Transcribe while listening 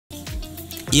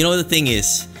You know the thing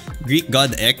is, Greek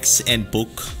God X and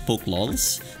Poke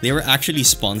Lols, they were actually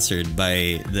sponsored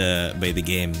by the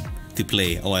game to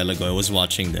play a while ago. I was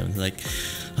watching them. Like,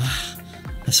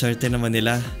 aswerte naman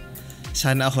nila.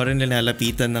 Sana ako rin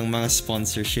nilalapitan ng mga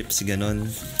sponsorships, ganon.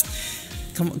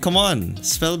 Come on,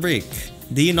 Spellbreak.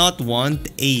 Do you not want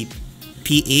a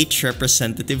PH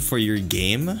representative for your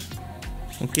game?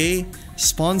 Okay?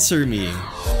 Sponsor me.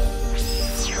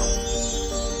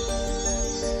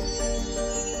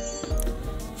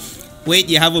 Wait,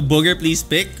 you have a booger? Please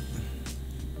pick.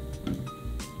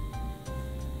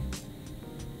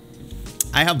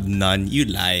 I have none. You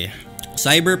lie.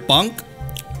 Cyberpunk?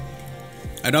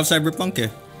 I don't have Cyberpunk eh.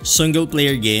 Single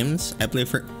player games, I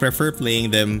prefer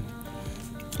playing them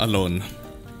alone.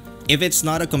 If it's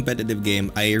not a competitive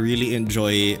game, I really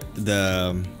enjoy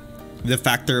the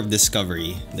factor of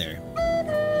discovery there.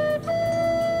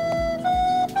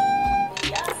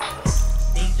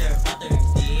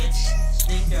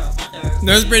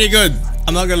 That's pretty good.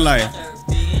 I'm not gonna lie.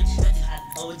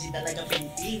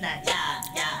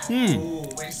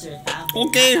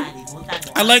 Okay.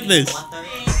 I like this.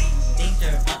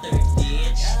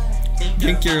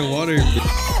 Drink your water, bitch.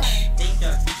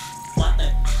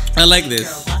 I like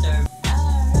this.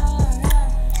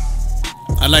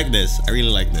 I like this. I really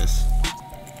like this.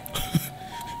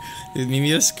 Dude,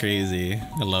 Mimi is crazy.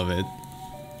 I love it.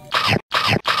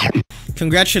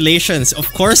 Congratulations.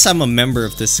 Of course I'm a member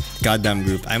of this goddamn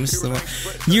group. I'm still...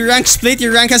 Your rank split.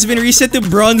 Your rank has been reset to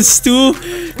bronze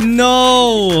 2.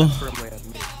 No.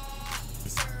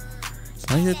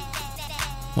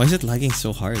 Why is it lagging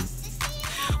so hard?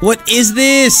 What is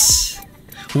this?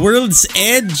 World's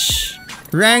Edge.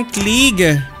 Rank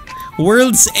League.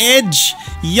 World's Edge.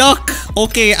 Yuck.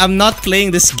 Okay, I'm not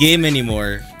playing this game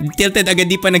anymore. Tilted agad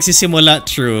di pa nagsisimula.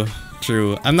 True.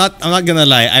 True. I'm not gonna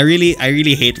lie. I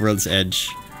really hate World's Edge.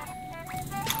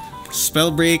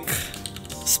 Spellbreak,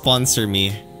 sponsor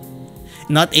me.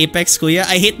 Not Apex, kuya.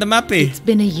 I hate the map eh. It's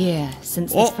been a year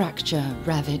since the fracture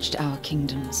ravaged our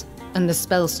kingdoms and the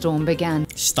spellstorm began.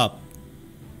 Stop.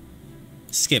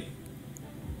 Skip.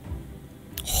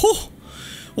 Oh.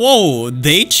 Whoa,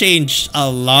 they changed a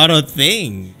lot of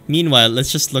things. Meanwhile,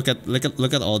 let's just look at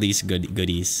all these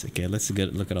goodies. Okay, let's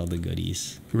look at all the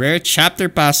goodies. Rare chapter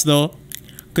pass though.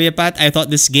 Kuya Pat, I thought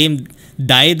this game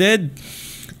died.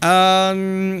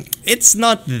 It's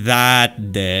not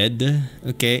that dead.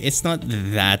 Okay, it's not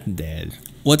that dead.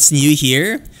 What's new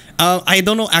here? I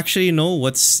don't actually know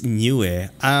what's new eh.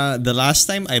 The last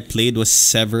time I played was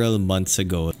several months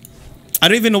ago. I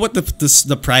don't even know what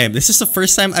the prime. This is the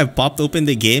first time I've popped open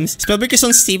the games. Spellbreak is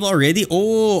on Steam already?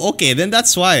 Oh, okay, then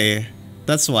that's why.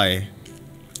 That's why.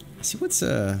 Let's see what's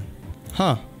Let's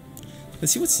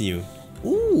see what's new.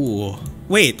 Ooh.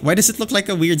 Wait, why does it look like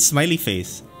a weird smiley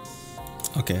face?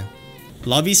 Okay.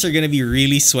 Lobbies are gonna be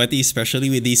really sweaty,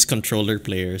 especially with these controller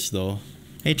players though.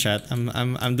 Hey chat,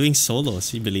 I'm doing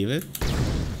solos, you believe it?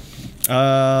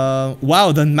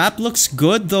 Wow, the map looks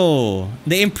good though.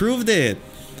 They improved it.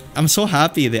 I'm so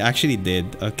happy they actually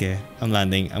did. Okay, I'm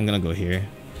landing. I'm gonna go here.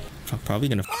 I'm probably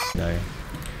gonna die.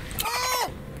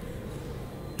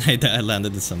 I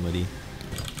landed with somebody.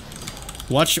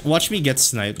 Watch me get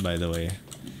sniped, by the way.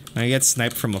 I get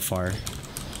sniped from afar.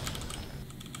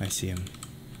 I see him.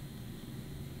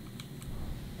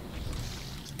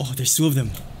 Oh, there's 2 of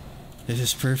them. This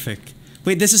is perfect.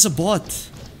 Wait, this is a bot.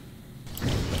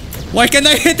 Why can't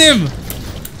I hit him?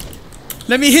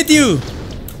 Let me hit you.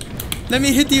 Let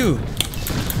me hit you.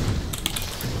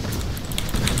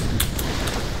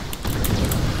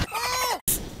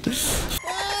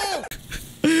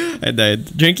 I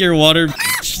died. Drink your water.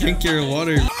 Drink your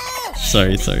water.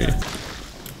 Sorry.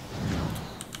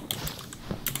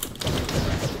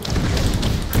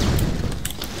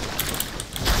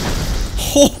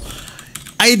 Oh,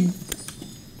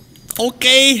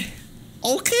 okay.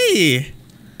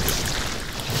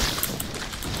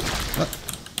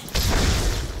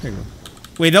 There you go.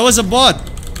 Wait, that was a bot.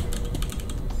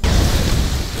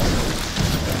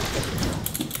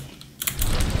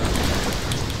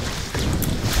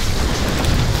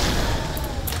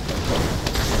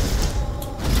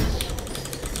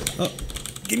 Oh,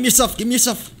 give me yourself.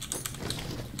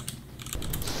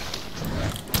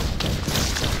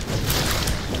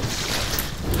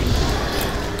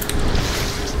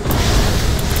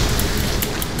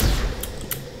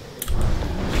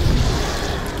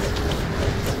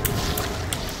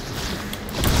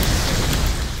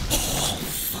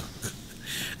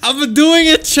 I'm doing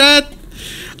it, chat.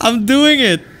 I'm doing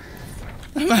it.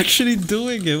 I'm actually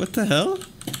doing it. What the hell?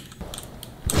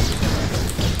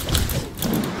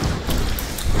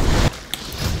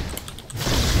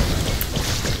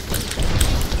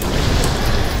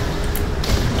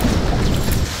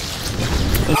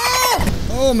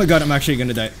 Oh my god, I'm actually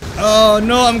gonna die. Oh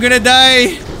no, I'm gonna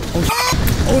die!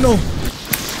 Oh no!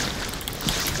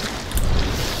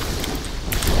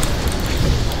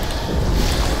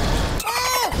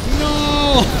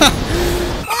 No!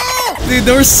 Dude,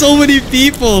 there were so many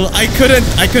people. I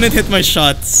couldn't hit my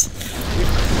shots.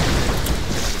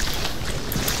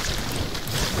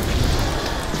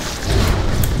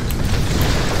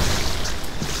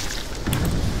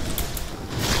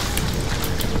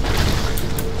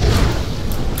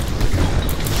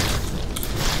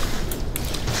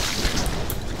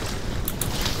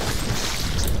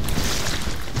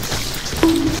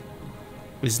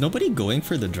 Is nobody going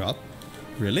for the drop?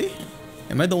 Really?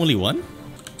 Am I the only one?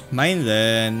 Mine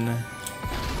then.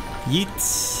 Yeet.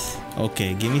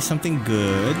 Okay, give me something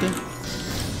good.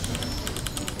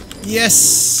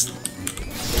 Yes!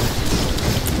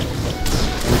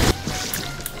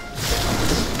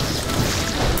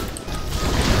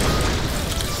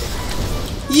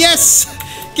 Yes!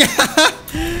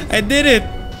 I did it!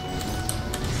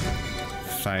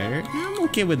 Fire? I'm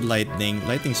okay with lightning.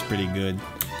 Lightning's pretty good.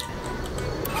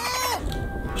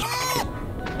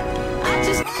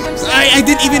 I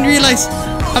didn't even realize.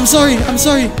 I'm sorry.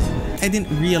 I didn't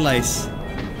realize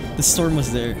the storm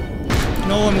was there.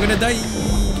 No, I'm gonna die.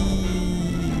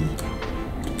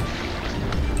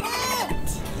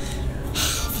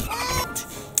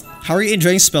 How are you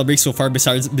enjoying Spellbreak so far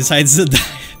besides the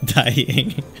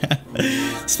dying?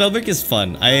 Spellbreak is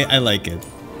fun. I like it.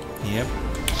 Yep.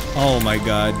 Oh my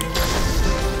god.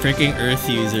 Freaking Earth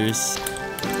users.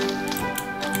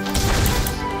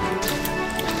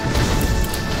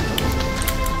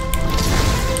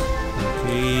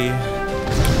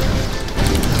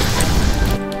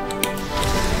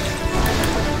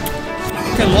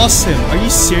 I lost him. Are you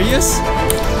serious?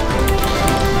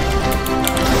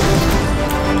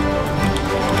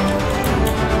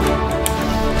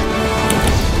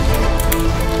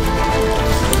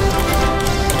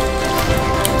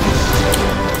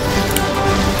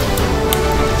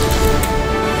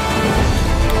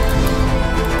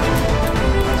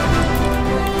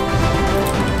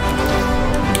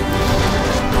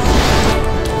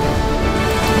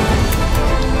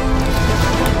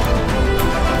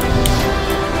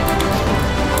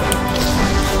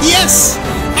 Yes!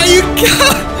 Are you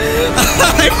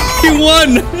I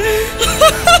won!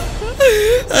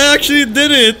 I actually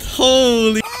did it!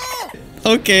 Holy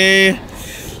okay.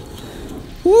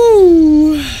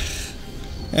 Woo!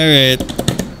 Alright.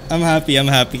 I'm happy.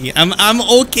 I'm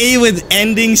okay with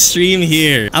ending stream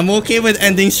here.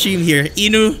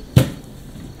 Enu,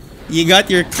 you got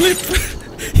your clip.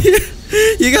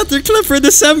 You got your clip for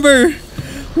December.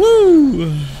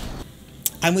 Woo!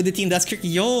 I'm with the team. That's tricky.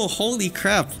 Yo, holy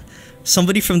crap.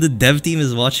 Somebody from the dev team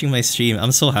is watching my stream.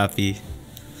 I'm so happy.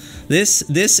 This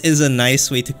is a nice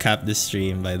way to cap the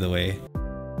stream, by the way.